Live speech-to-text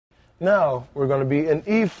Now we're going to be in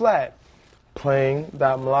E flat, playing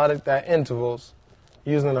that melodic, that intervals,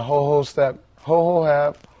 using the ho-ho step, ho-ho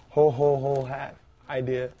half, ho-ho-ho half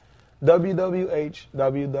idea. WWH,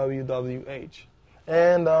 WWWH.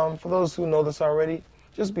 And for those who know this already,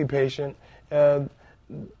 just be patient. People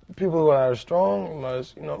who are strong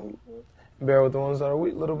must, bear with the ones that are a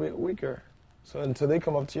little bit weaker. So until they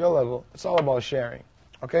come up to your level, it's all about sharing.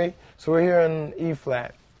 Okay? So we're here in E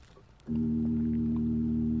flat.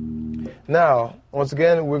 Now, once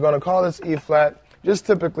again, we're going to call this E flat just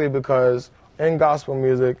typically because in gospel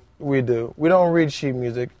music, we do. We don't read sheet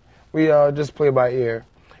music. We just play by ear.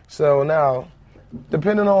 So now,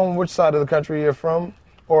 depending on which side of the country you're from,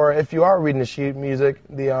 or if you are reading the sheet music,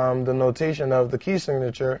 the notation of the key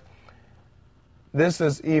signature, this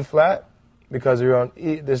is E flat because you're on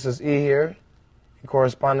E. This is E here. In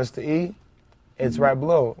correspondence to E, it's right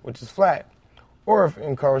below, which is flat. Or if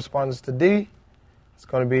in correspondence to D, it's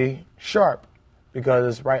going to be sharp because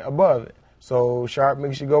it's right above it. So sharp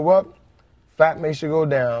makes you go up, flat makes you go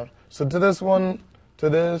down. So to this one, to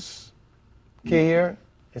this key here,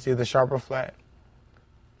 it's either sharp or flat.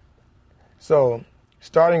 So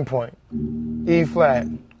starting point, E flat.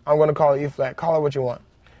 I'm going to call it E flat. Call it what you want.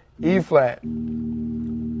 E flat.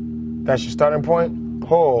 That's your starting point.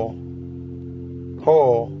 Whole,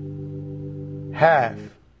 whole, half.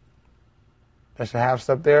 That's the half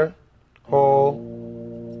step there.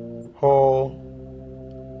 Whole, whole,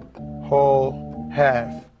 whole,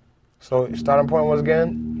 half. So your starting point once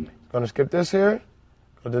again, going to skip this here,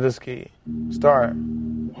 go to this key. Start,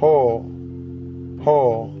 whole,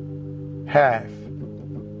 whole, half.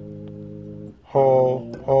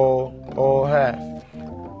 Whole, whole, whole, half.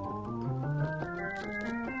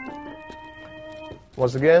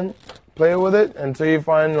 Once again, play with it until you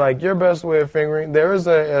find like your best way of fingering. There is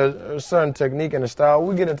a certain technique and a style.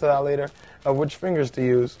 We'll get into that later of which fingers to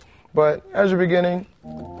use. But as you're beginning,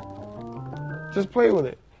 just play with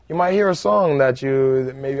it. You might hear a song that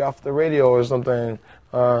you, maybe off the radio or something.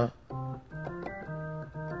 I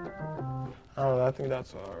don't know, I think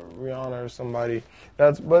that's Rihanna or somebody.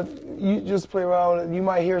 But you just play around with it. You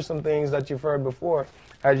might hear some things that you've heard before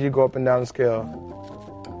as you go up and down the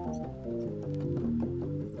scale.